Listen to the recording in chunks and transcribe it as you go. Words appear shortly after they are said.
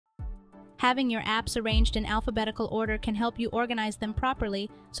Having your apps arranged in alphabetical order can help you organize them properly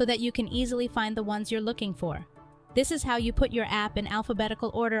so that you can easily find the ones you're looking for. This is how you put your app in alphabetical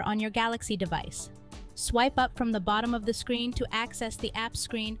order on your Galaxy device. Swipe up from the bottom of the screen to access the Apps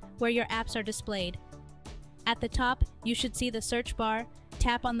screen where your apps are displayed. At the top, you should see the search bar.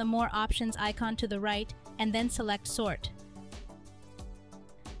 Tap on the More Options icon to the right, and then select Sort.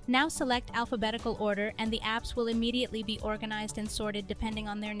 Now select alphabetical order and the apps will immediately be organized and sorted depending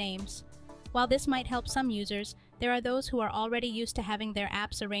on their names. While this might help some users, there are those who are already used to having their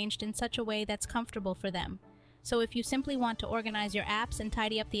apps arranged in such a way that's comfortable for them. So if you simply want to organize your apps and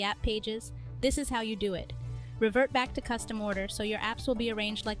tidy up the app pages, this is how you do it. Revert back to custom order so your apps will be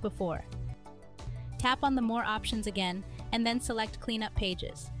arranged like before. Tap on the More Options again, and then select Clean Up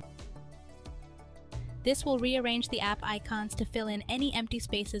Pages. This will rearrange the app icons to fill in any empty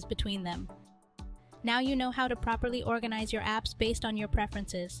spaces between them. Now you know how to properly organize your apps based on your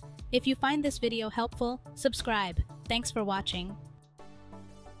preferences. If you find this video helpful, subscribe. Thanks for watching.